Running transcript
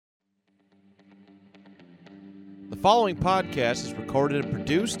The following podcast is recorded and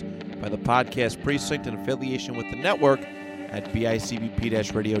produced by the Podcast Precinct in affiliation with the network at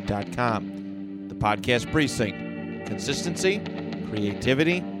bicbp-radio.com. The Podcast Precinct. Consistency,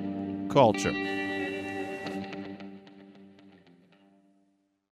 creativity, culture.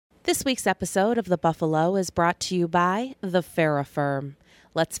 This week's episode of The Buffalo is brought to you by The Farrah Firm.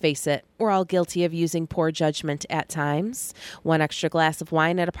 Let's face it, we're all guilty of using poor judgment at times. One extra glass of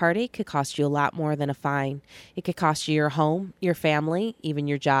wine at a party could cost you a lot more than a fine. It could cost you your home, your family, even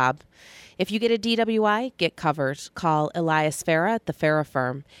your job. If you get a DWI, get covered. Call Elias Farrah at The Farrah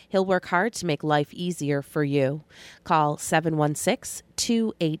Firm. He'll work hard to make life easier for you. Call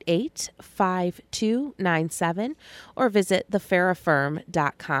 716-288-5297 or visit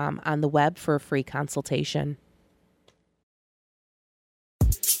thefarrahfirm.com on the web for a free consultation.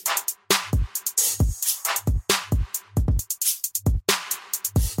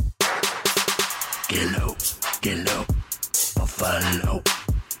 Get low, Buffalo.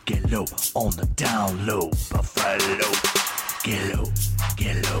 Get low on the down low, Buffalo. Get low,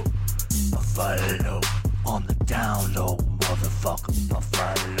 Buffalo. On the down low, motherfucker,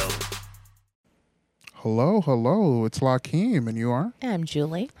 Buffalo. Hello, it's Lakeem, and you are? I'm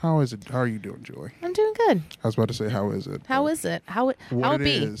Julie. How is it? How are you doing, Julie? I'm doing good. I was about to say, how is it? How it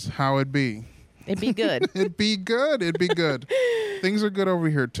be? How it be. It'd be good. It'd be good. Things are good over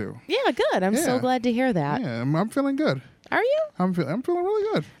here, too. Yeah, good. I'm so glad to hear that. Yeah, I'm feeling good. Are you? I'm feeling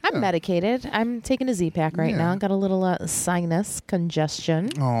really good. I'm medicated. I'm taking a Z-Pack right now. Got a little sinus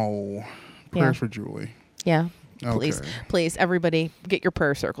congestion. Oh, prayers for Julie. Yeah. Okay. Please, everybody, get your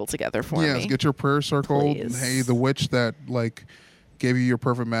prayer circle together for me. Yes, get your prayer circle. Please. Hey, the witch that gave you your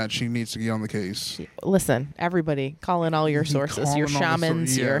perfect match, she needs to get on the case. Listen, everybody, call in all your sources, your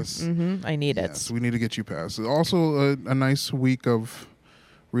shamans. Yes. I need it. Yes, we need to get you past it. Also, a nice week of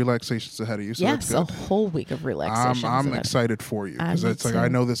relaxations ahead of you. So yes, a whole week of relaxation. I'm excited for you because it's I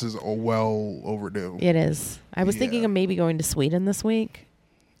know this is well overdue. It is. I was thinking of maybe going to Sweden this week,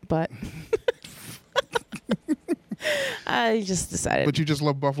 but I just decided. But you just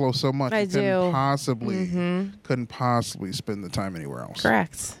love Buffalo so much. I do. Couldn't possibly spend the time anywhere else.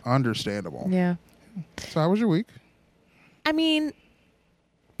 Correct. Understandable. Yeah. So how was your week? I mean,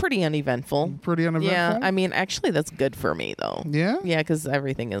 pretty uneventful. Yeah. I mean, actually, that's good for me, though. Yeah? Yeah, because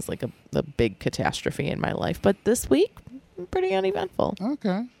everything is like a big catastrophe in my life. But this week, pretty uneventful.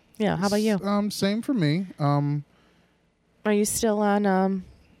 Okay. Yeah. How about you? Same for me. Are you still on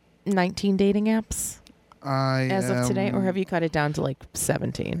 19 dating apps? As of today, or have you cut it down to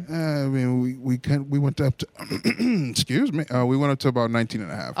 17? I mean, we went up to excuse me. We went up to about 19 and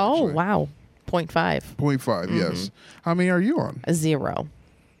a half. Oh, actually. wow. 0.5. 0.5, yes. How many are you on? 0.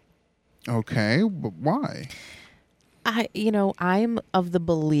 Okay, but why? I'm of the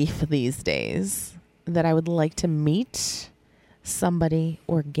belief these days that I would like to meet somebody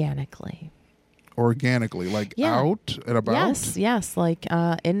organically. Organically, out and about? Yes,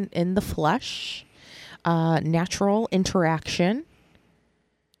 in the flesh. Natural interaction.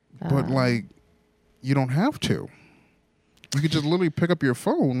 But you don't have to. You could just literally pick up your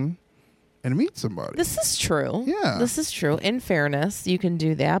phone and meet somebody. This is true. Yeah. This is true. In fairness, you can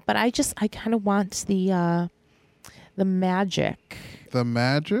do that, but I kind of want the magic. The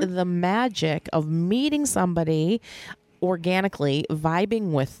magic? The magic of meeting somebody organically, vibing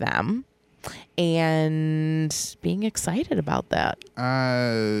with them, and being excited about that.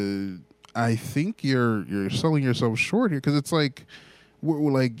 I think you're selling yourself short here because it's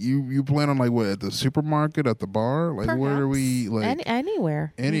you plan on what, at the supermarket, at the bar, Perhaps. Where are we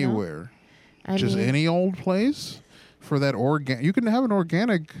anywhere just any old place for that you can have an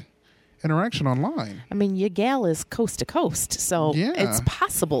organic interaction online. I mean, your gal is coast to coast, so it's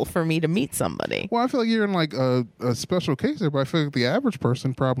possible for me to meet somebody. Well, I feel like you're in a special case there, but I feel like the average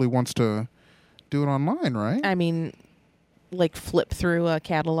person probably wants to do it online, right? I mean, flip through a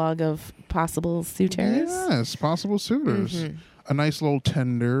catalog of possible suitors? Yes, possible suitors. Mm-hmm. A nice little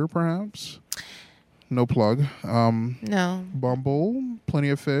Tinder, perhaps. No plug. No. Bumble, Plenty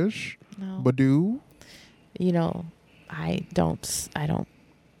of Fish. No. Badoo. I don't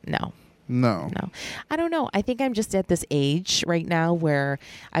know. No. I don't know. I think I'm just at this age right now where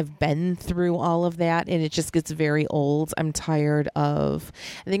I've been through all of that and it just gets very old. I'm tired of,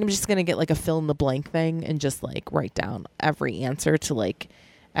 I think I'm just going to get a fill in the blank thing and just write down every answer to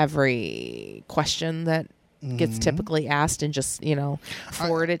every question that gets typically asked and just,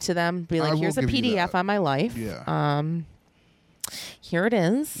 forward it to them. Be here's a PDF on my life. Yeah. Here it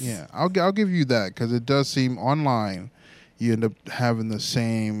is. Yeah. I'll give you that because it does seem online you end up having the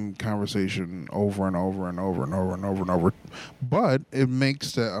same conversation over and over and over and over and over and over. But it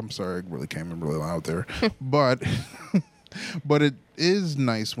makes that, I'm sorry, I really came in really loud there. but it is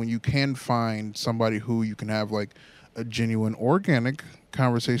nice when you can find somebody who you can have like a genuine organic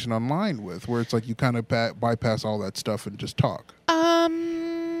conversation online with, where it's like you kind of bypass all that stuff and just talk.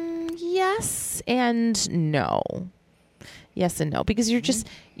 Yes and no. Yes and no, because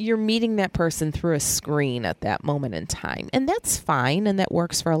you're meeting that person through a screen at that moment in time, and that's fine, and that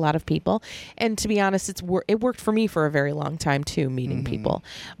works for a lot of people. And to be honest, it worked for me for a very long time too, meeting people.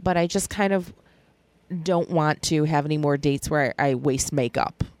 But I just kind of don't want to have any more dates where I waste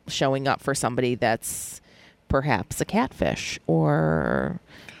makeup showing up for somebody that's perhaps a catfish, or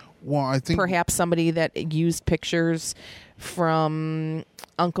I think perhaps somebody that used pictures from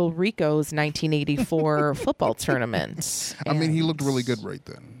Uncle Rico's 1984 football tournament. I mean, he looked really good right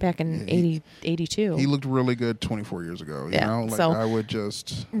then. Back in 82. He looked really good 24 years ago. You know, like so, I would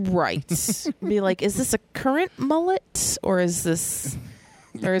just be like, is this a current mullet, or is this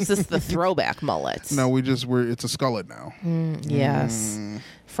the throwback mullet? No, it's a skullet now. Yes,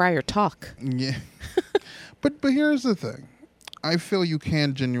 Friar Tuck. Yeah, but here's the thing. I feel you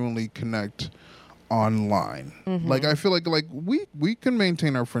can genuinely connect online. Like I feel like we can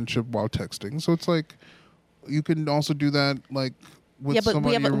maintain our friendship while texting. So it's like you can also do that like with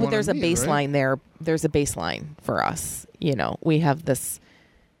somebody but there's a baseline right? there. There's a baseline for us. You know, we have this.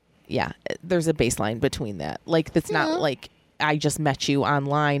 Yeah, there's a baseline between that. Like that's not like I just met you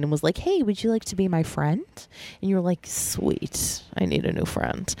online and was like, hey, would you like to be my friend? And you were like, sweet, I need a new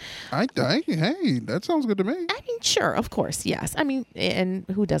friend. Hey, that sounds good to me. I mean, sure, of course, yes. I mean, and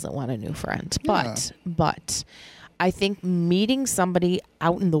who doesn't want a new friend? Yeah. But I think meeting somebody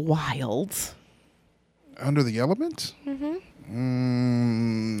out in the wild. Under the elements? You're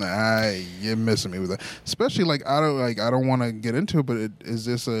missing me with that. Especially I don't want to get into it, but is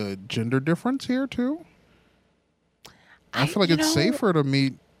this a gender difference here too? I feel like it's safer to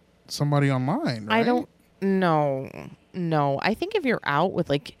meet somebody online, right? I don't know. No. I think if you're out with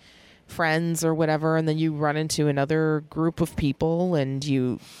like friends or whatever, and then you run into another group of people and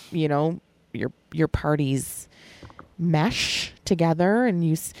you know, your parties mesh together and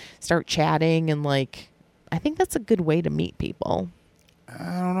you start chatting, and like, I think that's a good way to meet people.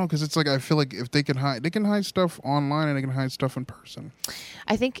 I don't know, because it's like I feel like if they can hide stuff online and they can hide stuff in person.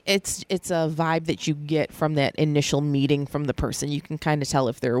 I think it's a vibe that you get from that initial meeting from the person. You can kind of tell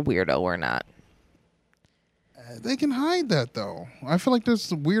if they're a weirdo or not. They can hide that though. I feel like there's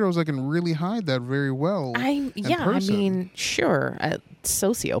weirdos that can really hide that very well. I mean, sure,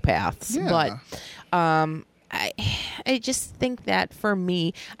 sociopaths, but I just think that for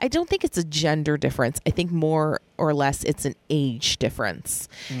me, I don't think it's a gender difference. I think more or less it's an age difference,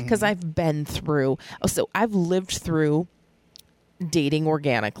 because I've been through. So I've lived through dating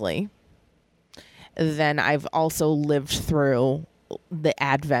organically. Then I've also lived through the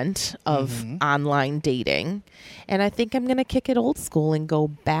advent of online dating, and I think I'm going to kick it old school and go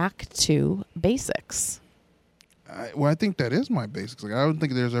back to basics. I think that is my basics. Like, I don't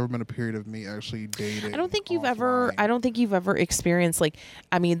think there's ever been a period of me actually dating. I don't think you've offline. ever experienced, like,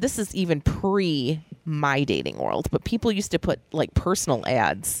 I mean, this is even pre my dating world, but people used to put like personal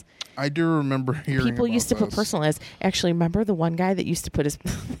ads. I do remember hearing people about used to this. put personal ads. Actually, remember the one guy that used to put his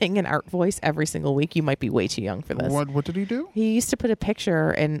thing in Art Voice every single week? You might be way too young for this. What did he do? He used to put a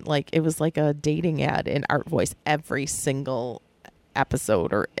picture, and like it was like a dating ad in Art Voice every single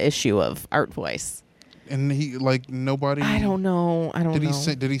episode or issue of Art Voice. And he nobody. I don't know.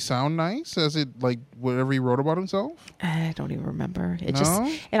 Did he sound nice? As it like whatever he wrote about himself? I don't even remember. It No?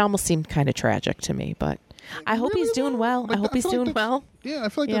 it almost seemed kind of tragic to me, but I hope he's doing well. Like, I hope he's doing well. Yeah, I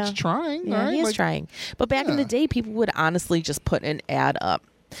feel like that's trying. Yeah, right? he is trying. But back in the day, people would honestly just put an ad up,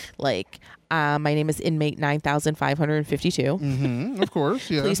 like, my name is inmate 9552. Of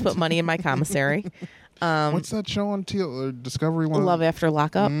course, yeah. Please put money in my commissary. What's that show on Discovery One? Love After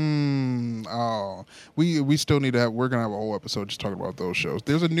Lockup. We still need to have. We're gonna have a whole episode just talking about those shows.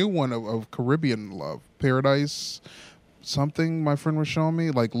 There's a new one of Caribbean love, Paradise something. My friend was showing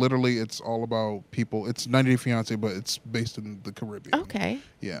me. Like literally, it's all about people. It's 90 Day Fiance, but it's based in the Caribbean. Okay.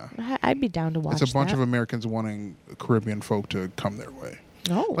 Yeah. I'd be down to watch. It's a bunch that. of Americans wanting Caribbean folk to come their way.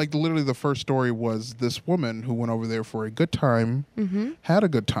 Oh. Like literally, the first story was this woman who went over there for a good time, had a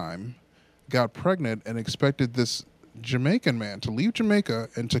good time, got pregnant, and expected this Jamaican man to leave Jamaica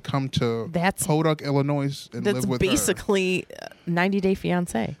and to come to Podunk, Illinois, and live with her. That's basically 90 Day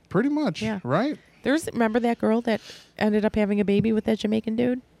Fiance. Pretty much, right? Remember that girl that ended up having a baby with that Jamaican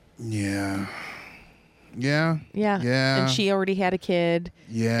dude? Yeah. And she already had a kid.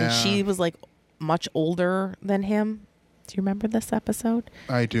 Yeah. And she was like much older than him. Do you remember this episode?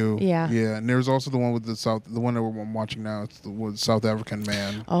 I do. Yeah. Yeah, and there's also the one with the one that I'm watching now. It's the with South African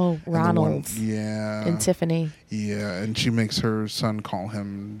man. Oh, Ronald. Yeah. And Tiffany. Yeah, and she makes her son call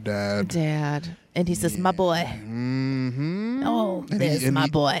him dad. Dad. And he says, my boy. Mm-hmm. Oh, there's my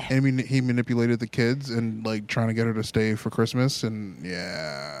boy. I mean, he manipulated the kids and like trying to get her to stay for Christmas, and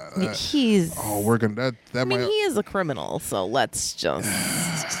He's. Oh, we're gonna that. He is a criminal, so let's just.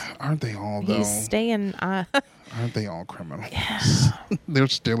 Aren't they all though? He's staying. Aren't they all criminals? Yeah. They're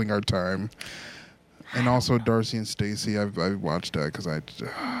stealing our time. And also Darcy and Stacy. I've watched that because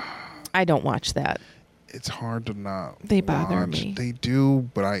I don't watch that. It's hard to not. They bother watch. me. They do,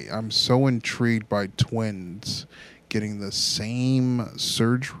 but I'm so intrigued by twins getting the same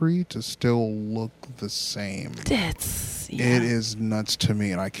surgery to still look the same. It is nuts to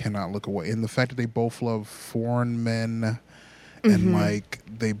me, and I cannot look away. And the fact that they both love foreign men, and like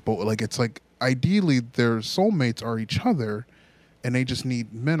they both it's like ideally their soulmates are each other, and they just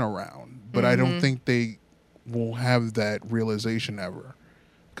need men around. But I don't think they will have that realization ever,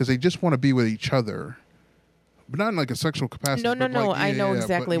 because they just want to be with each other. But not in like a sexual capacity. No. Like, I know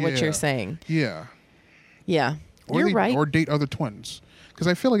exactly what you're saying. Yeah. Yeah. You're right. Or date other twins. Because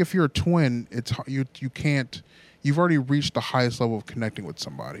I feel like if you're a twin, it's you can't. You've already reached the highest level of connecting with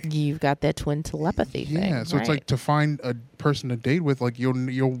somebody. You've got that twin telepathy thing. Yeah. So it's like to find a person to date with, like you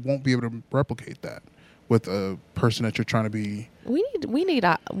won't be able to replicate that with a person that you're trying to be. We need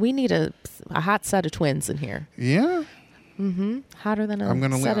a hot set of twins in here. Yeah. Mm-hmm. Hotter than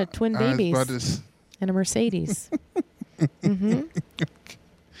a set of twin babies. And a Mercedes.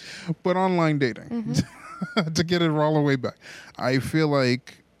 But online dating, to get it all the way back, I feel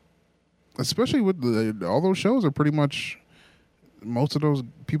like, especially with all those shows are pretty much, most of those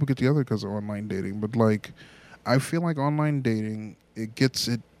people get together because of online dating. But like, I feel like online dating, it gets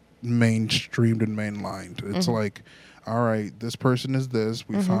it mainstreamed and mainlined. It's like, all right, this person is this.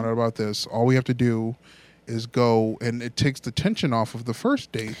 We found out about this. All we have to do is go, and it takes the tension off of the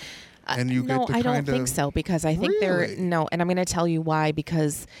first date. And you get to I don't think so, because I think and I'm going to tell you why,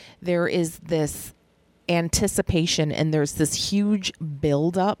 because there is this anticipation and there's this huge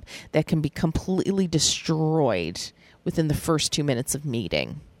buildup that can be completely destroyed within the first 2 minutes of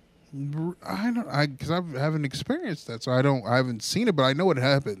meeting. Because I haven't experienced that, so I haven't seen it, but I know it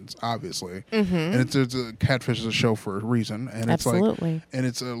happens, obviously. And it's a Catfish is a show for a reason, and it's absolutely, and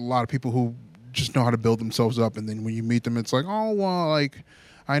it's a lot of people who just know how to build themselves up, and then when you meet them, it's like, oh well, like,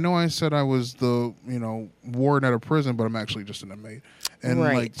 I know I said I was the warden at a prison, but I'm actually just an inmate, and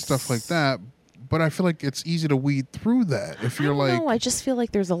like stuff like that. But I feel like it's easy to weed through that if you're No, I just feel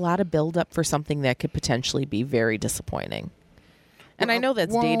like there's a lot of buildup for something that could potentially be very disappointing. And I know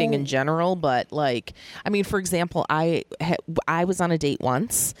that's dating in general, but like, I mean, for example, I was on a date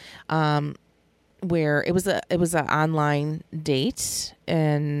once, where it was an online date,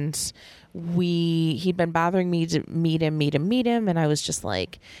 and he'd been bothering me to meet him, and I was just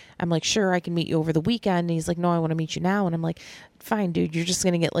like, I'm like, sure, I can meet you over the weekend. And he's like, no, I want to meet you now. And I'm like, fine, dude, you're just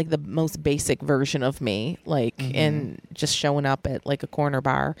gonna get like the most basic version of me, like, and just showing up at like a corner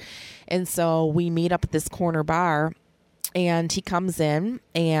bar. And so we meet up at this corner bar, and he comes in,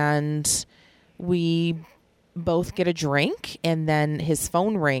 and we both get a drink, and then his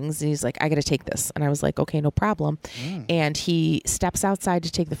phone rings, and he's like, I gotta take this. And I was like, okay, no problem. And he steps outside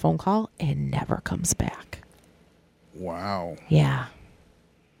to take the phone call and never comes back. Wow. Yeah.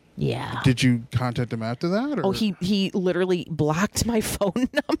 Did you contact him after that? Or? Oh, he literally blocked my phone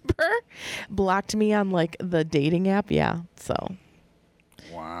number, blocked me on like the dating app. Yeah. So.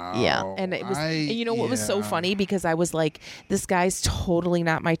 Wow. Yeah. And it was, and you know what was so funny? Because I was like, this guy's totally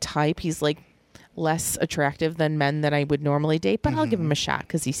not my type. He's like less attractive than men that I would normally date, but I'll give him a shot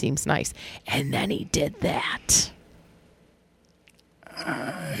because he seems nice. And then he did that.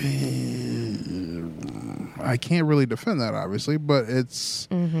 I can't really defend that, obviously, but it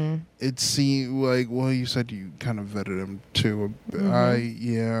seemed like, well, you said you kind of vetted him too.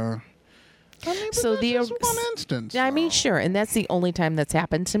 I mean, so that's just one instance. Yeah, I mean, sure, and that's the only time that's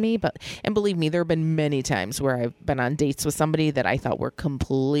happened to me. And believe me, there have been many times where I've been on dates with somebody that I thought were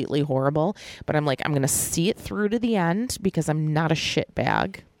completely horrible. But I'm like, I'm going to see it through to the end because I'm not a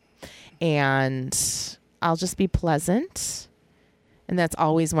shitbag, and I'll just be pleasant. And that's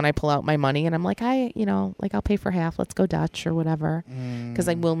always when I pull out my money and I'm like, I'll pay for half. Let's go Dutch or whatever, because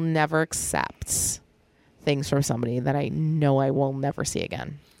I will never accept things from somebody that I know I will never see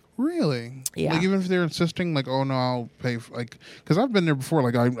again. Really? Yeah. Like, even if they're insisting, like, oh no, I'll pay. Because I've been there before.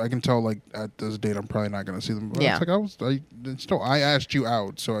 Like, I can tell, like, at this date, I'm probably not going to see them. But yeah. It's like I asked you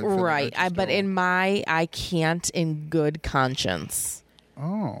out, so I feel right. Like but I can't, in good conscience,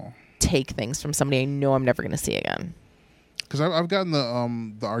 take things from somebody I know I'm never going to see again. because I've gotten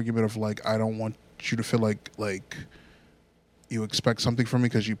the argument of like, I don't want you to feel like you expect something from me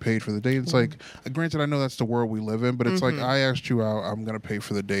because you paid for the date. It's like, granted, I know that's the world we live in, but it's like, I asked you out, I'm gonna pay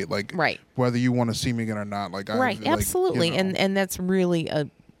for the date, like, whether you want to see me again or not. Like, absolutely, like, you know. and that's really a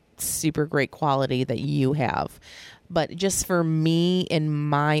super great quality that you have. But just for me, in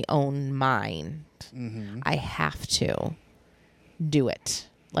my own mind, I have to do it.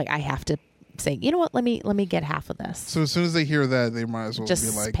 Like, I have to say, you know what? Let me get half of this. So as soon as they hear that, they might as well just be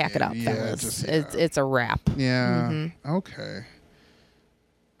like, pack it up, fellas. It's a wrap. Yeah. Okay.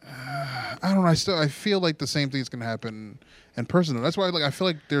 I don't know. I feel like the same thing's gonna happen in person. That's why I feel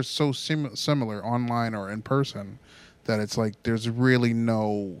like they're so similar online or in person that it's like there's really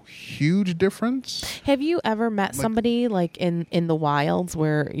no huge difference. Have you ever met somebody like in the wilds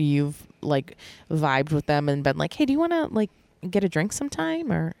where you've like vibed with them and been like, hey, do you want to like get a drink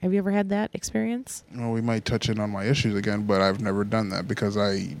sometime? Or have you ever had that experience? Well, we might touch in on my issues again, but I've never done that because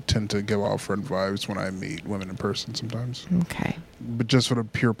I tend to give off friend vibes when I meet women in person sometimes. Okay. But just for the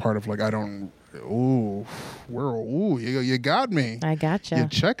pure part of like, I don't, you got me. I gotcha. You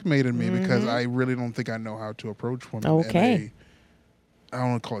checkmated me because I really don't think I know how to approach women. Okay. I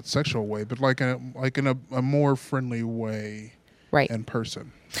don't want to call it sexual way, but like in a more friendly way. Right. In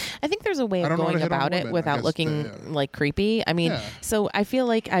person. I think there's a way of going about it without looking like creepy. I mean, so I feel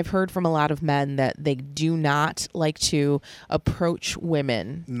like I've heard from a lot of men that they do not like to approach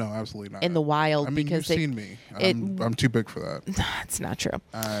women. No, absolutely not. In the wild, I mean, because you've seen me. I'm too big for that. That's not true.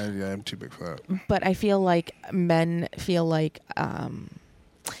 I'm too big for that. But I feel like men feel like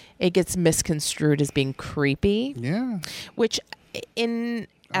it gets misconstrued as being creepy. Yeah. Which in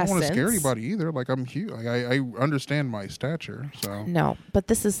I don't want to scare anybody either. Like, I'm huge. Like, I understand my stature. So no, but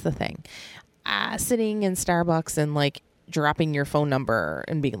this is the thing. Sitting in Starbucks and like dropping your phone number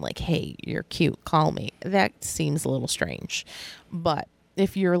and being like, hey, you're cute, call me. That seems a little strange. But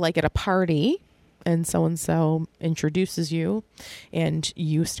if you're like at a party and so-and-so introduces you and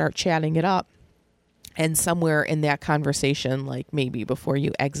you start chatting it up, and somewhere in that conversation, like maybe before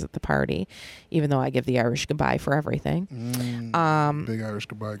you exit the party, even though I give the Irish goodbye for everything. Big Irish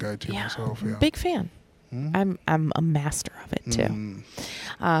goodbye guy too myself. Yeah. Big fan. I'm a master of it too.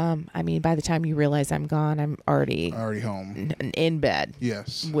 I mean, by the time you realize I'm gone, I'm already home in bed.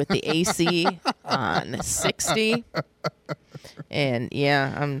 Yes, with the AC on 60, and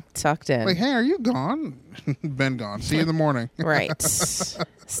I'm tucked in. Like, hey, are you gone? Been gone. See you in the morning. Right.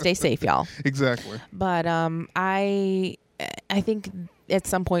 Stay safe, y'all. Exactly. But I think at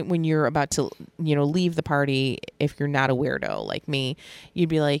some point when you're about to leave the party, if you're not a weirdo like me, you'd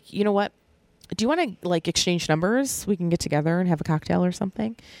be like, you know what? Do you want to like exchange numbers? We can get together and have a cocktail or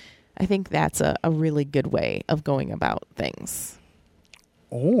something. I think that's a really good way of going about things.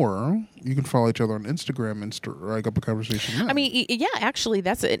 Or you can follow each other on Instagram and strike up a conversation then. I mean, actually,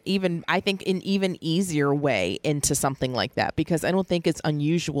 that's an even easier way into something like that, because I don't think it's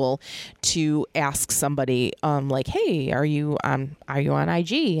unusual to ask somebody, like, hey, are you on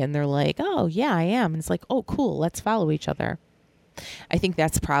IG? And they're like, oh, yeah, I am. And it's like, oh, cool, let's follow each other. I think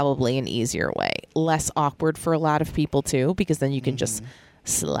that's probably an easier way. Less awkward for a lot of people, too, because then you can just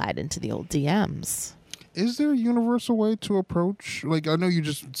slide into the old DMs. Is there a universal way to approach? Like, I know you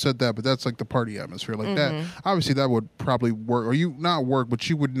just said that, but that's like the party atmosphere. Like that, obviously that would probably work. Or you not work, but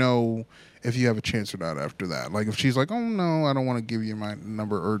you would know if you have a chance or not after that. Like if she's like, oh no, I don't want to give you my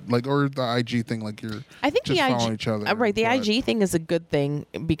number, or the IG thing, like I think just following each other. Right, the IG thing is a good thing,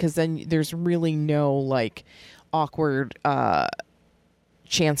 because then there's really no like awkward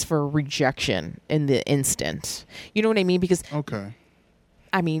chance for rejection in the instant. You know what I mean? Because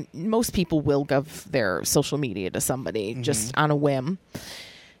I mean, most people will give their social media to somebody just on a whim.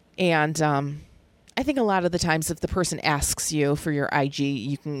 And I think a lot of the times if the person asks you for your IG,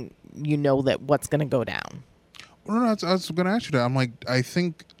 you know that what's going to go down. Well, no, I was going to ask you that. I'm like, I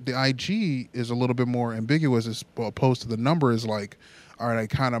think the IG is a little bit more ambiguous as opposed to the number is like, all right, I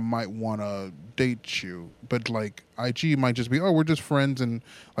kind of might want to date you. But like IG might just be, oh, we're just friends, and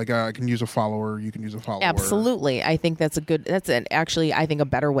like I can use a follower, you can use a follower. Absolutely. I think actually I think a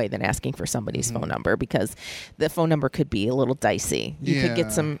better way than asking for somebody's phone number, because the phone number could be a little dicey.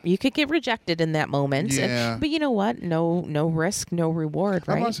 You could get rejected in that moment. Yeah. But you know what? No risk, no reward,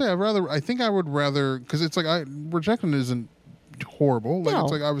 right? I was going to say I think I would rather, because it's like rejection isn't horrible. Like,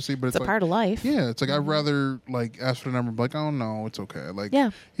 it's like obviously, but it's a like, part of life. Yeah, it's like I'd rather like ask for the number, like, oh no, it's okay. Like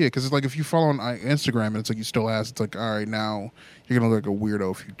because it's like if you follow on Instagram and it's like you still ask, it's like, all right, now you're gonna look like a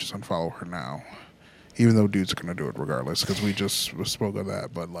weirdo if you just unfollow her now, even though dudes are gonna do it regardless, because we just spoke of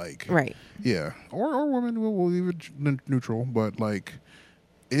that. But like, right, yeah, or women, we'll leave it neutral. But like,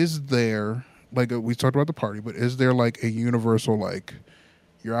 is there like we talked about the party, but is there like a universal, like,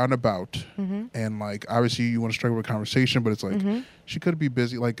 you're out and about, and like obviously you want to strike up a conversation, but it's like she could be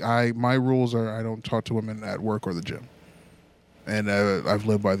busy. Like my rules are I don't talk to women at work or the gym, and I've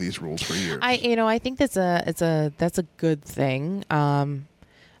lived by these rules for years. I think that's a good thing.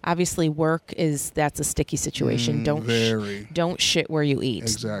 Obviously, work that's a sticky situation. Don't shit where you eat.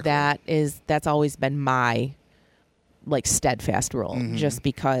 Exactly. That's always been my like steadfast rule, just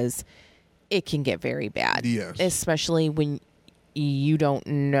because it can get very bad. Yes. Especially when you don't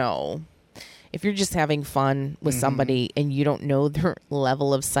know. If you're just having fun with somebody and you don't know their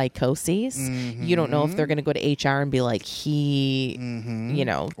level of psychoses, you don't know if they're going to go to HR and be like, you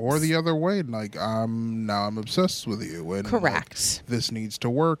know. Or the other way, like, I'm obsessed with you. And correct. Like, this needs to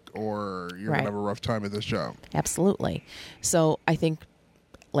work or you're going to have a rough time at this job. Absolutely. So I think,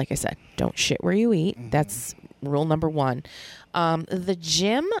 like I said, don't shit where you eat. That's rule number one. The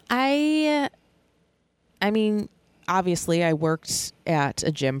gym, I mean, obviously, I worked at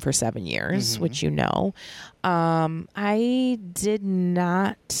a gym for 7 years, which you know. I did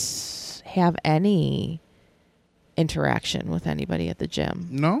not have any interaction with anybody at the gym.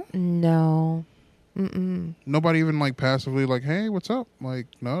 No? No. Mm-mm. Nobody even like passively like, hey, what's up? Like,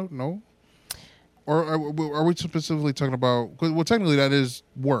 no. Or are we specifically talking about? Well, technically that is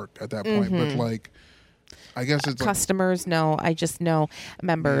work at that point, but like, I guess it's customers. No, I just know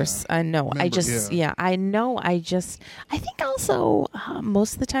members. I know. I know. I think also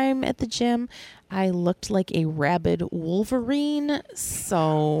most of the time at the gym, I looked like a rabid Wolverine.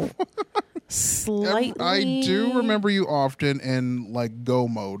 So slightly. I do remember you often in like go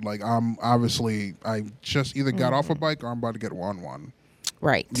mode. Like I just either got off a bike or I'm about to get on one.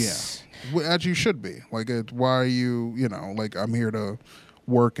 Right. Yeah. As you should be. Like, why are you? Like I'm here to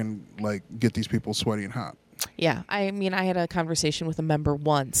work and like get these people sweaty and hot. Yeah. I mean, I had a conversation with a member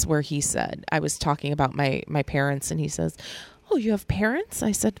once where he said, I was talking about my parents, and he says, oh, you have parents?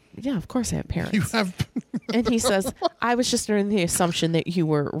 I said, yeah, of course I have parents. You have. And he says, I was just under the assumption that you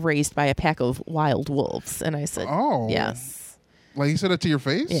were raised by a pack of wild wolves. And I said, oh, yes. Like he said it to your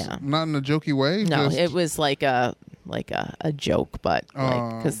face? Yeah. Not in a jokey way? No, it was like a joke, but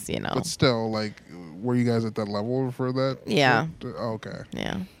because But still, like, were you guys at that level for that? Yeah. Okay.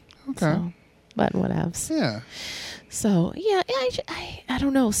 Yeah. Okay. So, but whatevs. Yeah. So yeah, I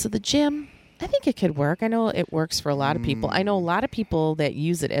don't know. So the gym, I think it could work. I know it works for a lot of people. I know a lot of people that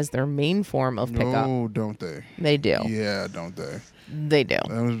use it as their main form of pickup. Oh, don't they? They do. Yeah, don't they? They do.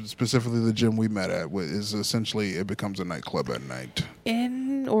 Specifically, the gym we met at is essentially it becomes a nightclub at night.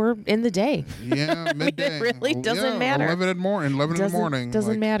 Or in the day. Yeah, midday. It really doesn't matter. 11 in the morning.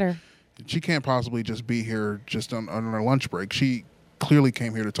 Doesn't matter. She can't possibly just be here just on her lunch break. She clearly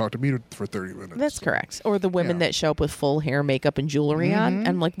came here to talk to me for 30 minutes. That's correct. Or the women that show up with full hair, makeup, and jewelry on. And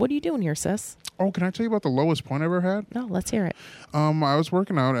I'm like, what are you doing here, sis? Oh, can I tell you about the lowest point I ever had? No, let's hear it. I was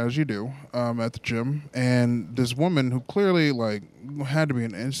working out, as you do, at the gym, and this woman who clearly, like, had to be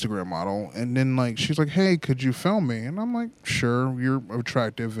an Instagram model, and then, like, she's like, hey, could you film me? And I'm like, sure, you're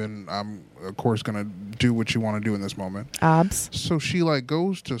attractive, and I'm, of course, going to do what you want to do in this moment. Obs. So she, like,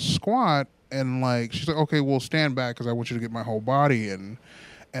 goes to squat, and, like, she's like, okay, well, stand back, because I want you to get my whole body in.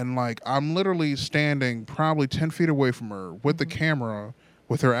 And, like, I'm literally standing probably 10 feet away from her with the camera,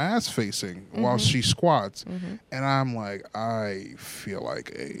 with her ass facing while she squats. And I'm like, I feel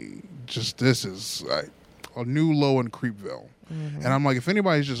like this is a new low in Creepville. And I'm like, if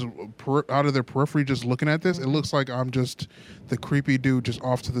anybody's just out of their periphery just looking at this, it looks like I'm just the creepy dude just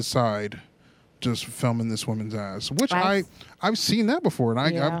off to the side just filming this woman's ass, which I've seen that before, and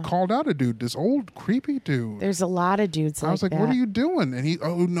I've called out a dude, this old creepy dude. There's a lot of dudes. I was like, that. "What are you doing?" And he,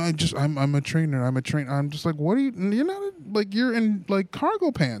 "Oh no, I'm a trainer. I'm a trainer." I'm just like, "What are you? You're not like you're in like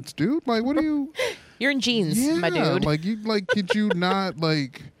cargo pants, dude. Like, what are you? You're in jeans, my dude. Like could you not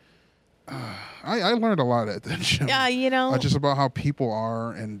like?" I learned a lot at that gym. Yeah, just about how people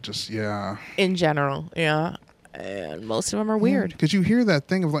are, and just in general, yeah. And most of them are weird. Because you hear that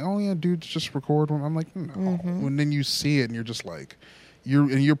thing of like, oh yeah, dudes just record one. I'm like, no. And then you see it and you're just like,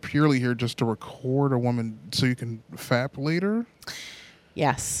 you're purely here just to record a woman so you can fap later?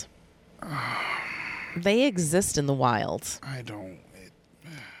 Yes. They exist in the wild. I don't.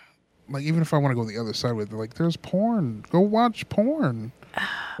 Like, even if I want to go the other side with it, like, there's porn. Go watch porn.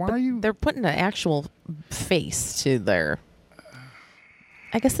 Why are you... They're putting an actual face to their...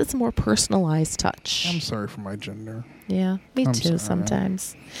 I guess it's a more personalized touch. I'm sorry for my gender. Yeah, me too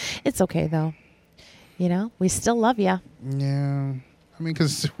sometimes. It's okay, though. We still love you. Yeah. I mean,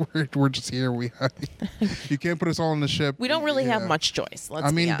 because we're just here. You can't put us all on the ship. We don't really have much choice.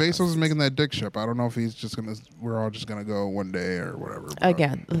 Let's be honest. Bezos is making that dick ship. I don't know if he's just gonna. We're all just gonna go one day or whatever.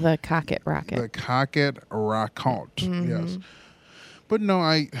 Again, the cocket rocket. The cocket rocket. Yes. But no,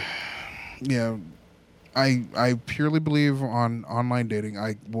 I purely believe on online dating.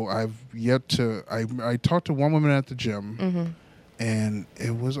 I've yet to. I talked to one woman at the gym. And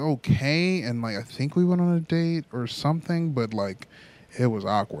it was okay, and like I think we went on a date or something, but like it was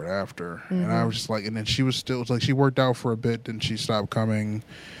awkward after, and I was just like, and then she was still like she worked out for a bit, then she stopped coming,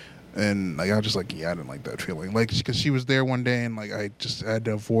 and like I was just like, yeah, I didn't like that feeling, like because she was there one day, and like I just had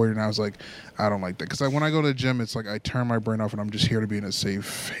to avoid her, and I was like, I don't like that, because when I go to the gym, it's like I turn my brain off, and I'm just here to be in a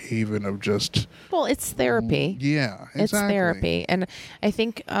safe haven of just. Well, it's therapy. Yeah, exactly. It's therapy, and I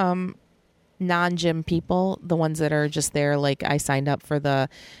think. Non-gym people, the ones that are just there, like I signed up for the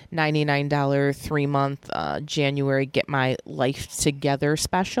 $99 3-month January Get My Life Together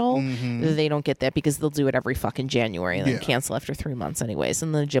special. They don't get that because they'll do it every fucking January and then cancel after 3 months anyways,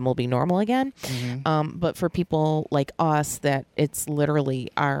 and the gym will be normal again. But for people like us, that it's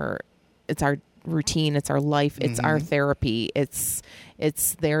literally our routine, it's our life, it's our therapy, it's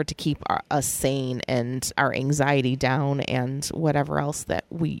there to keep us sane and our anxiety down and whatever else that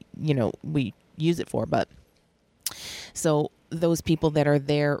we use it for. But so those people that are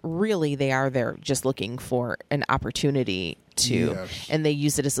there, really they are there just looking for an opportunity to, and they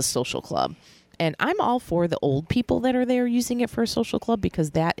use it as a social club. And I'm all for the old people that are there using it for a social club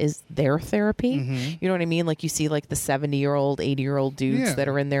because that is their therapy. You know what I mean? Like you see like the 70-year-old, 80-year-old dudes that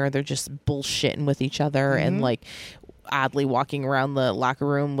are in there. They're just bullshitting with each other and like oddly walking around the locker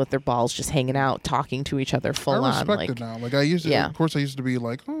room with their balls just hanging out, talking to each other full on. I respect it now. Like I used to, of course I used to be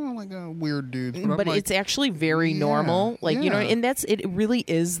like, oh, like a weird dude. But it's actually very normal. Like, you know, and it really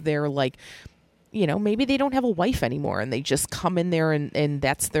is their like, you know, maybe they don't have a wife anymore and they just come in there and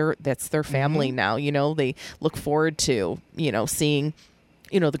that's their family now. You know, they look forward to, you know, seeing,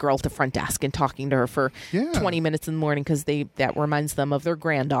 you know, the girl at the front desk and talking to her for 20 minutes in the morning because that reminds them of their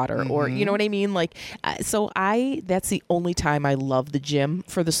granddaughter or, you know what I mean? Like, so that's the only time I love the gym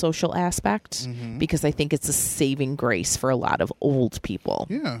for the social aspect because I think it's a saving grace for a lot of old people.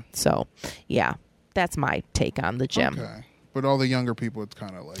 Yeah. So, yeah, that's my take on the gym. Okay. But all the younger people, it's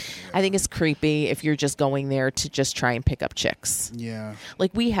kind of like... I think it's creepy if you're just going there to just try and pick up chicks. Yeah.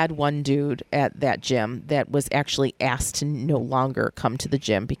 Like, we had one dude at that gym that was actually asked to no longer come to the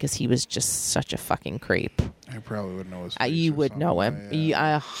gym because he was just such a fucking creep. I probably would know his face. You would know him.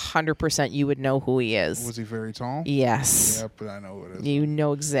 Yeah. 100% you would know who he is. Was he very tall? Yes. Yeah, but I know who it is. You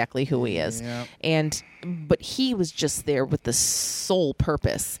know exactly who he is. Yeah. But he was just there with the sole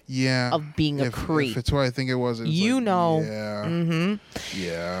purpose of being a creep. If it's what I think it was. Yeah.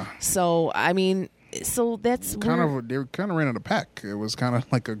 Yeah. So, I mean... So that's they kind of ran out of pack. It was kind of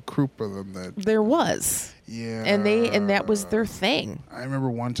like a group of them that there was. Yeah. And that was their thing. I remember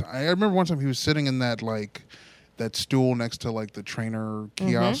one time he was sitting in that like that stool next to like the trainer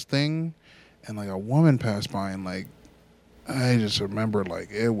kiosk thing, and like a woman passed by and like I just remember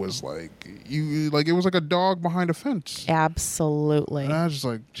like it was like it was like a dog behind a fence. Absolutely. And I was just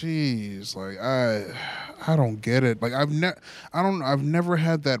like, geez, like I don't get it. Like I've never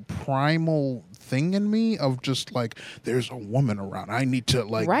had that primal thing in me of just like there's a woman around. I need to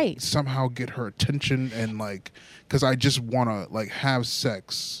like somehow get her attention and like because I just want to like have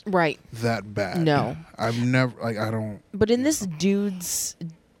sex that bad. No, I've never like I don't. But in this dude's.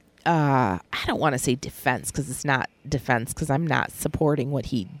 I don't want to say defense because it's not defense because I'm not supporting what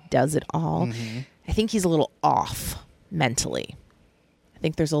he does at all. I think he's a little off mentally. I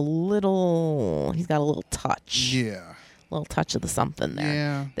think he's got a little touch. Yeah. A little touch of the something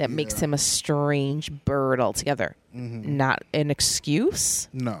there that makes him a strange bird altogether. Not an excuse.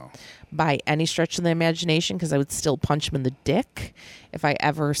 No. By any stretch of the imagination because I would still punch him in the dick if I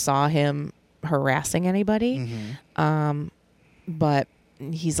ever saw him harassing anybody. But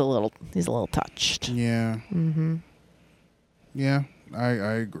he's a little touched. Yeah. Yeah, I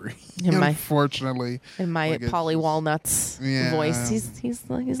agree. Unfortunately, in my Polly Walnuts voice, he's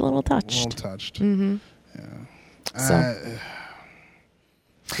a little touched. A little touched. Yeah.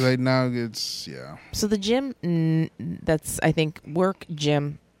 So now it's So the gym, that's I think work,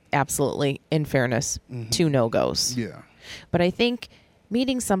 gym, absolutely. In fairness, 2 no-goes. Yeah. But I think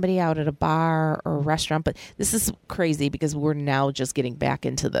meeting somebody out at a bar or a restaurant, but this is crazy because we're now just getting back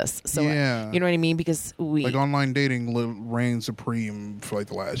into this. So, you know what I mean? Because like online dating reigned supreme for like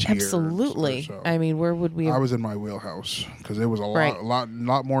the last year. Absolutely. So. I mean, where would we? I was in my wheelhouse because it was a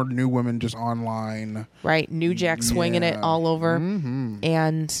lot more new women just online. Right. New Jack swinging it all over.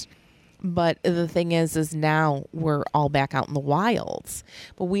 And But the thing is now we're all back out in the wilds.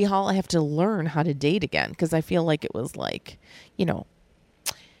 But we all have to learn how to date again, because I feel like it was like,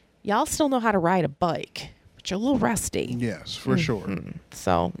 y'all still know how to ride a bike, but you're a little rusty. Yes, for sure.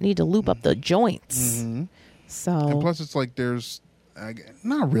 So need to loop up the joints. So And plus, it's like there's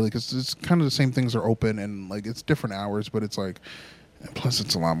not really, because it's kind of the same things are open and like it's different hours, but it's like, and plus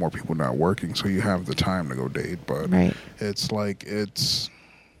it's a lot more people not working, so you have the time to go date. But right. it's like it's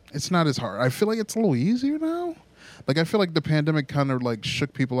not as hard. I feel like it's a little easier now. Like I feel like the pandemic kind of like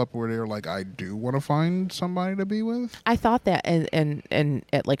shook people up where they're like, I do want to find somebody to be with. I thought that, and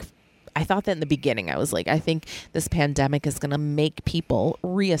I thought that in the beginning. I was like, I think this pandemic is going to make people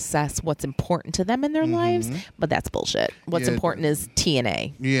reassess what's important to them in their lives, but that's bullshit. What's important is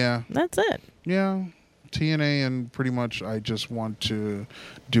TNA. Yeah. That's it. Yeah. TNA, and pretty much I just want to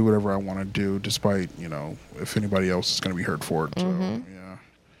do whatever I want to do, despite, if anybody else is going to be hurt for it. So, yeah.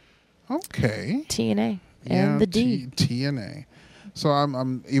 Okay. TNA and the D. TNA. So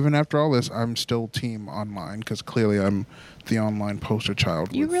I'm even after all this, I'm still team online, because clearly I'm the online poster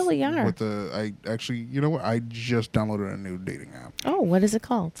child. You really are. I actually, you know what? I just downloaded a new dating app. Oh, what is it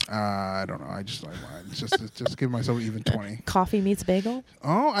called? I don't know. I just give myself even 20. Coffee Meets Bagel.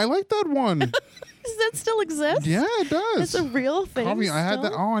 Oh, I like that one. Does that still exist? Yeah, it does. It's a real thing. Coffee, I had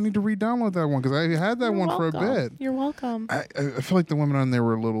that. Oh, I need to re-download that one, because I had that one for a bit. You're welcome. I feel like the women on there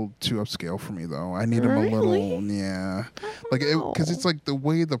were a little too upscale for me, though. I need them a little, yeah. Like, because it's like the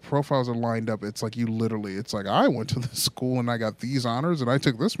way the profiles are lined up. It's like it's like I went to this school and I got these honors and I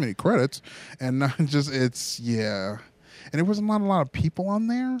took this many credits, and not just yeah. And there wasn't a lot of people on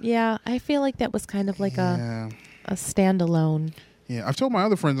there. Yeah, I feel like that was kind of like a standalone. Yeah, I've told my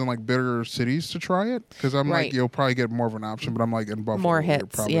other friends in like bigger cities to try it, because I'm like, you'll probably get more of an option, but I'm like in Buffalo. More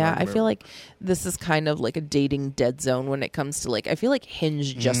hits. Yeah, I feel like this is kind of like a dating dead zone when it comes to like, I feel like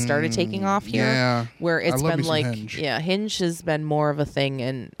Hinge just started taking off here. Yeah. Where it's been like, Hinge. Hinge has been more of a thing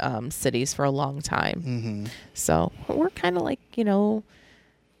in cities for a long time. So we're kind of like, we're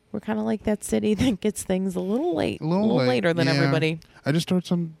kind of like that city that gets things a little late. A little later than everybody. I just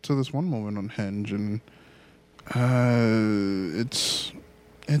started to this one moment on Hinge, and it's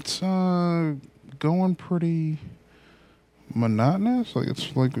going pretty monotonous.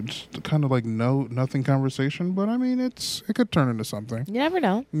 It's kind of like nothing conversation, but I mean it could turn into something. You never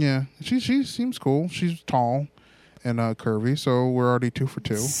know. Yeah, she seems cool. She's tall and curvy, so we're already 2 for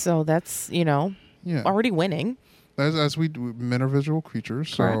 2. So that's already winning. As men are visual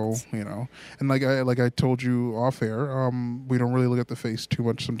creatures, so Correct. and like I told you off air, we don't really look at the face too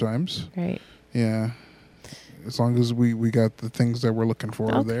much sometimes. Right. Yeah. As long as we got the things that we're looking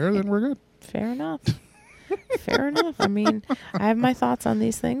for there, then we're good. Fair enough. Fair enough. I mean, I have my thoughts on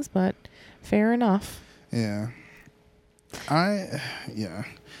these things, but fair enough. Yeah. I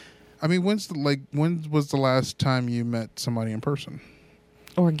mean, when was the last time you met somebody in person?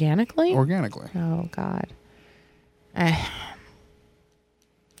 Organically? Oh God.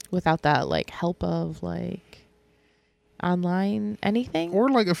 Without that help of online anything, or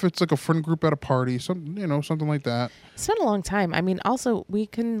if it's like a friend group at a party, something like that. It's been a long time. I mean, also we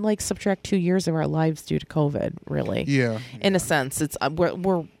can subtract 2 years of our lives due to COVID, really. Yeah. In a sense, it's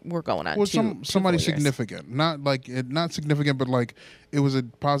we're going on. Somebody significant, not significant, but it was a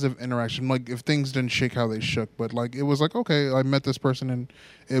positive interaction. If things didn't shake how they shook, but it was okay, I met this person and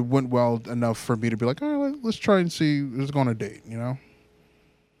it went well enough for me to be like, all right, let's try and see, let's go on a date,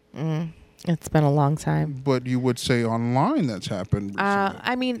 It's been a long time. But you would say online that's happened recently.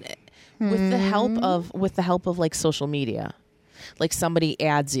 I mean, with the help of social media, somebody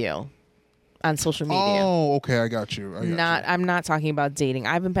adds you on social media. Oh, okay, I got you. I'm not talking about dating.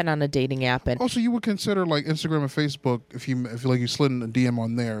 I haven't been on a dating app, and also you would consider Instagram and Facebook if you slid in a DM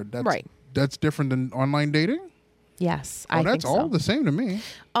on there. That's, right. That's different than online dating. Yes, I think that's all the same to me.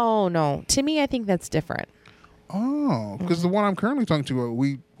 Oh no, to me I think that's different. Oh, because the one I'm currently talking to,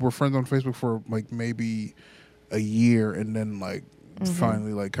 we were friends on Facebook for maybe a year, and then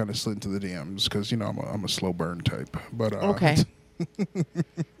finally kind of slid into the DMs because I'm a slow burn type. But okay.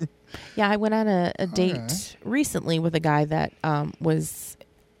 Yeah, I went on a date recently with a guy that was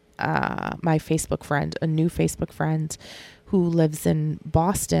my Facebook friend, a new Facebook friend who lives in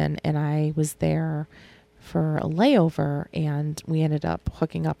Boston, and I was there for a layover, and we ended up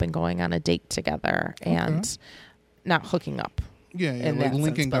hooking up and going on a date together, and not hooking up. Yeah, in that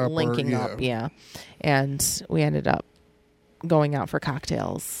linking sense, but up. Linking up, yeah. And we ended up going out for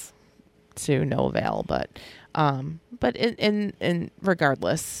cocktails to no avail, but in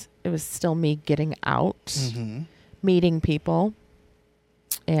regardless, it was still me getting out, meeting people,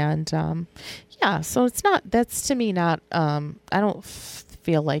 and so it's not. That's to me not. I don't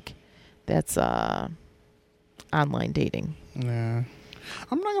feel like that's online dating. Yeah.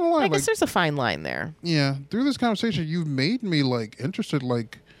 I'm not gonna lie. I guess there's a fine line there. Yeah. Through this conversation, you've made me like interested,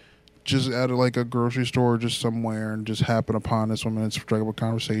 like just at like a grocery store, or just somewhere, and just happen upon this woman and strike up a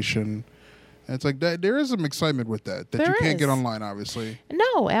conversation. And it's like that. There is some excitement with that There you can't is. get online, obviously.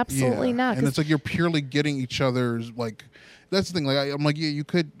 No, absolutely not. And it's like you're purely getting each other's like. That's the thing. Like I'm like, yeah, you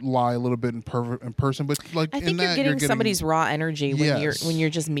could lie a little bit in person, but like I think in that, you're getting somebody's raw energy when Yes. you're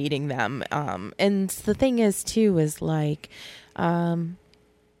just meeting them. And the thing is too is like,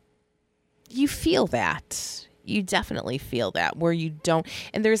 you feel that. You definitely feel that where you don't.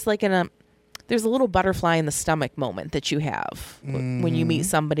 And there's like there's a little butterfly in the stomach moment that you have when you meet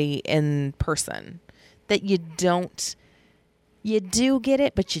somebody in person that you don't. You do get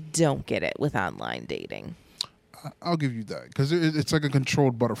it, but you don't get it with online dating. I'll give you that because it's like a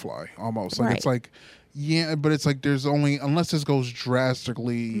controlled butterfly almost. Like Right. it's like, yeah, but it's like there's only unless this goes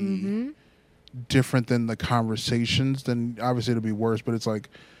drastically different than the conversations, then obviously it'll be worse. But it's like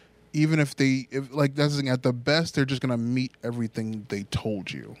even if like that's the thing, at the best they're just gonna meet everything they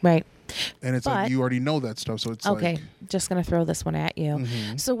told you, Right. and it's But- like you already know that stuff. So it's Okay, like just going to throw this one at you.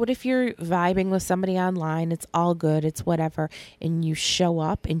 Mm-hmm. So what if you're vibing with somebody online, it's all good, it's whatever, and you show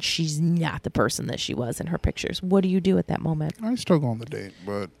up and she's not the person that she was in her pictures? What do you do at that moment? I still go on the date,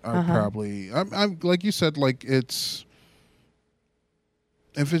 but I Uh-huh. probably I'm like you said, like it's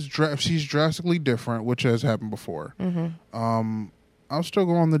if she's drastically different, which has happened before. I'll still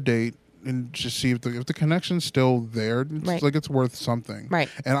go on the date and just see if the connection's still there. It's Right. like it's worth something. Right.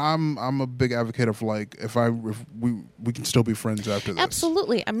 And I'm a big advocate of like if we can still be friends after this.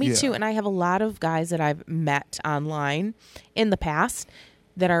 Absolutely. Me Yeah. too. And I have a lot of guys that I've met online in the past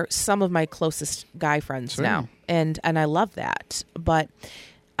that are some of my closest guy friends Same. now. And I love that. But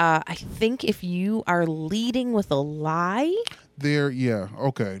I think if you are leading with a lie, Yeah.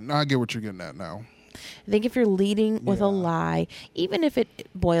 Okay. Now I get what you're getting at now. I think if you're leading with a Yeah. lie, even if it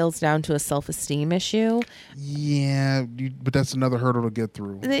boils down to a self-esteem issue, Yeah, but that's another hurdle to get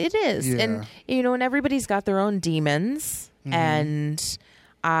through. it is. Yeah. And, and everybody's got their own demons. And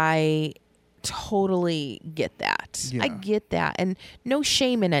I totally get that. Yeah. I get that. And no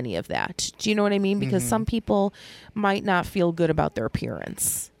shame in any of that. Do you know what I mean? Because some people might not feel good about their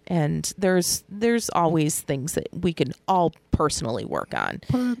appearance. And there's always things that we can all personally work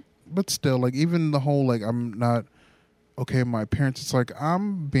on. But still, like even the whole like I'm not okay with my appearance. It's like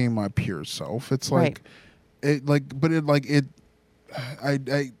I'm being my pure self. It's like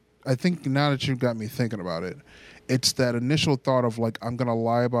I think now that you've got me thinking about it, it's that initial thought of like I'm gonna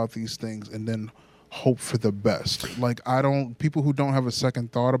lie about these things and then hope for the best. Like people who don't have a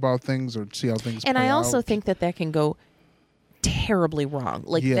second thought about things or see how things. And play I also out. think that can go terribly wrong.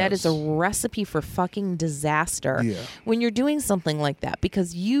 Like that is a Yes. recipe for fucking disaster Yeah. when you're doing something like that,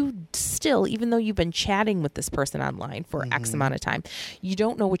 because you still, even though you've been chatting with this person online for X amount of time, you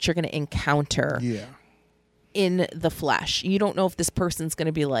don't know what you're going to encounter Yeah. in the flesh. You don't know if this person's going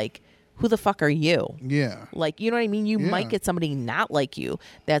to be like, who the fuck are you? Yeah. Like, you know what I mean? You Yeah. might get somebody not like you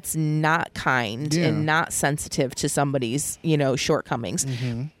that's not kind Yeah. and not sensitive to somebody's, shortcomings,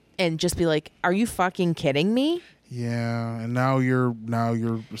 and just be like, are you fucking kidding me? Yeah, and now your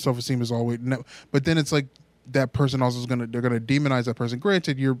self-esteem is always. But then it's like that person also they're gonna demonize that person.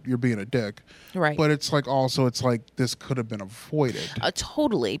 Granted, you're being a dick, Right. But it's like also it's like this could have been avoided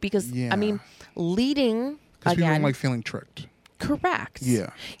Totally, because Yeah. I mean, leading because people again, don't like feeling tricked. correct.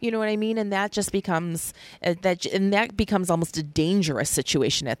 Yeah. You know what I mean, and that just becomes that becomes almost a dangerous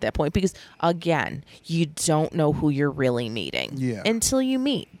situation at that point, because again, you don't know who you're really meeting Yeah. until you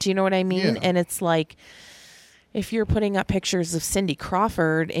meet. Do you know what I mean? Yeah. And it's like, if you're putting up pictures of Cindy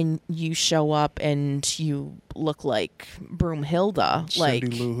Crawford and you show up and you look like Broomhilda, like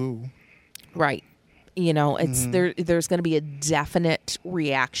Cindy Lou Who. right. It's there's going to be a definite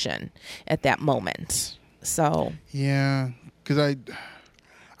reaction at that moment. So, Yeah, because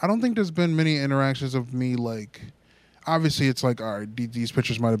I don't think there's been many interactions of me like. Obviously, it's like all right. These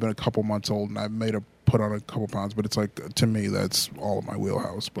pictures might have been a couple months old, and I may have put on a couple pounds. But it's like to me, that's all of my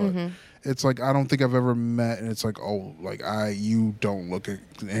wheelhouse. But it's like I don't think I've ever met, and it's like you don't look at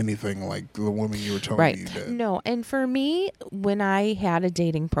anything like the woman you were telling me you did. No, and for me, when I had a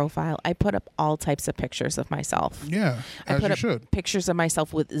dating profile, I put up all types of pictures of myself. Yeah, I as put you up should. pictures of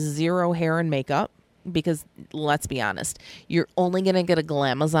myself with zero hair and makeup, because let's be honest, you're only going to get a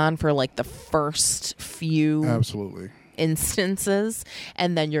glamazon for like the first few Absolutely. instances,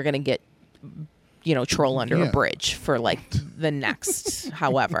 and then you're going to get troll under a Yeah. bridge for like the next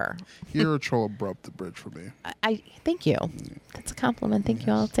however. You're a troll abrupt the bridge for me. I thank you. That's a compliment. Thank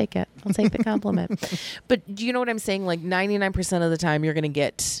you. I'll take it. I'll take the compliment. But do you know what I'm saying? Like 99% of the time, you're going to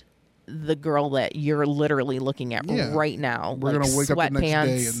get the girl that you're literally looking at right now. We're going to wake up the next day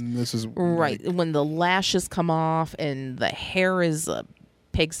sweatpants, and this is... right. When the lashes come off and the hair is a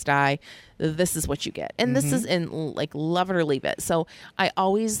pigsty, this is what you get. And this is in like love it or leave it. So I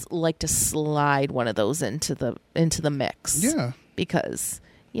always like to slide one of those into the mix. Yeah. Because,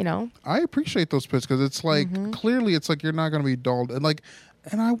 you know. I appreciate those pits because it's like, clearly it's like you're not going to be dulled. And like...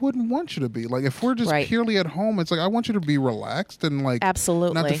 And I wouldn't want you to be. Like, if we're just purely at home, it's like, I want you to be relaxed and, like,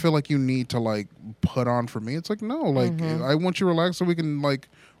 absolutely not to feel like you need to, like, put on for me. It's like, no, like, I want you relaxed so we can, like,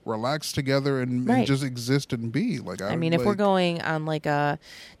 relax together and just exist and be. Like, I mean, if we're going on, like, a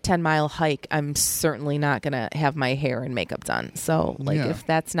 10-mile hike, I'm certainly not going to have my hair and makeup done. So, like, if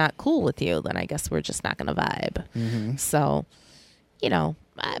that's not cool with you, then I guess we're just not going to vibe. So, you know.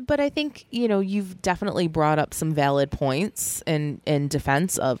 But I think, you know, you've definitely brought up some valid points in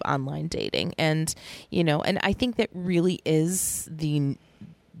defense of online dating. And, you know, and I think that really is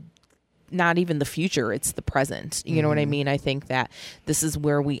not even the future, it's the present. You know what I mean? I think that this is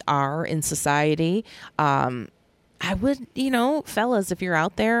where we are in society. I would, you know, fellas, if you're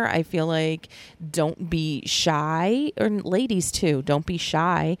out there, I feel like don't be shy, or ladies too, don't be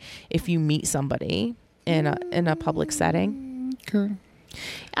shy if you meet somebody in a public setting. Okay.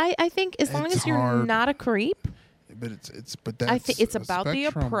 I think as long as you're not a creep, but that's I think it's about spectrum. the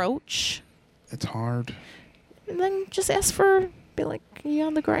approach. It's hard. And then just ask for, be like, you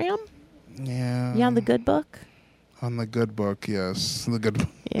on the gram? Yeah. You on the good book? On the good book, yes, the good book.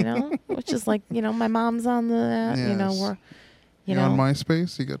 You know, which is like, you know, my mom's on the. You know, we're. You know, on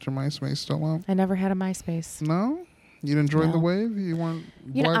MySpace. You got your MySpace still up? I never had a MySpace. No. You didn't join the wave? You weren't...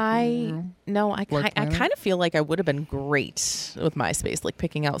 You know, I kind of feel like I would have been great with MySpace, like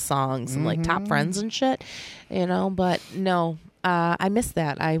picking out songs and like top friends and shit, you know, but no, I missed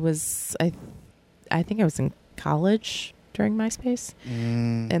that. I think I was in college during MySpace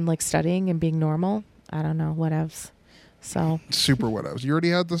and like studying and being normal. I don't know, whatevs. So. Super whatevs. You already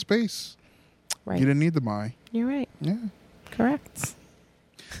had the space. Right. You didn't need the My. You're right. Yeah. Correct.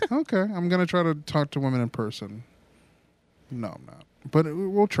 Okay. I'm going to try to talk to women in person. No, I'm not. But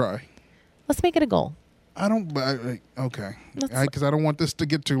we'll try. Let's make it a goal. Okay. Because I don't want this to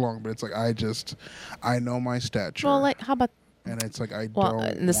get too long, but it's like I know my stature. Well, like, how about... And it's like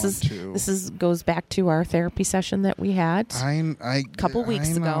This goes back to our therapy session that we had a couple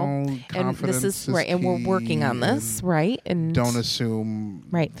weeks ago, and this is right. And we're working on this, right? And don't assume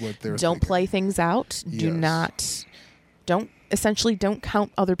what they're don't thinking. Play things out. Yes. Don't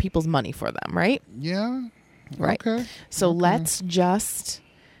count other people's money for them, right? Yeah. Right. Okay. So let's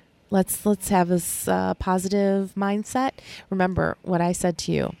have this positive mindset. Remember what I said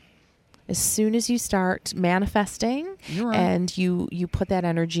to you. As soon as you start manifesting and you put that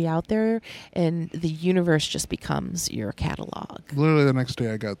energy out there, and the universe just becomes your catalog. Literally the next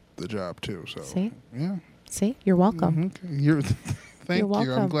day I got the job too. So see, yeah. See, you're welcome. Thank you.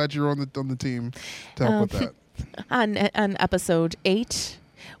 Welcome. I'm glad you're on the team to help with that. On episode 8.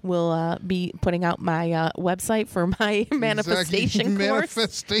 We'll be putting out my website for my manifestation course.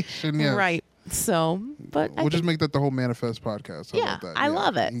 Manifestation, yeah. Right. So, but we'll just make that the whole manifest podcast. How about that? I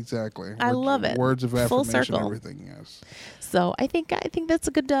love it. Exactly. I love it. Words of affirmation, full circle. Everything. Yes. So I think that's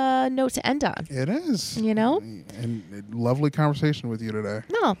a good note to end on. It is. You know, and lovely conversation with you today.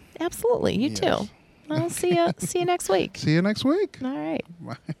 No, absolutely. You too. I'll see you next week. See you next week. All right.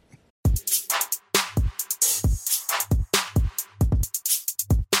 Bye.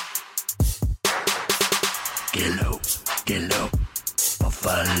 Get low,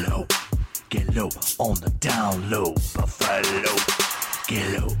 buffalo. Get low on the down low, buffalo.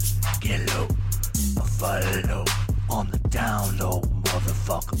 Get low, buffalo. On the down low,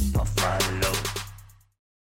 motherfucker, buffalo.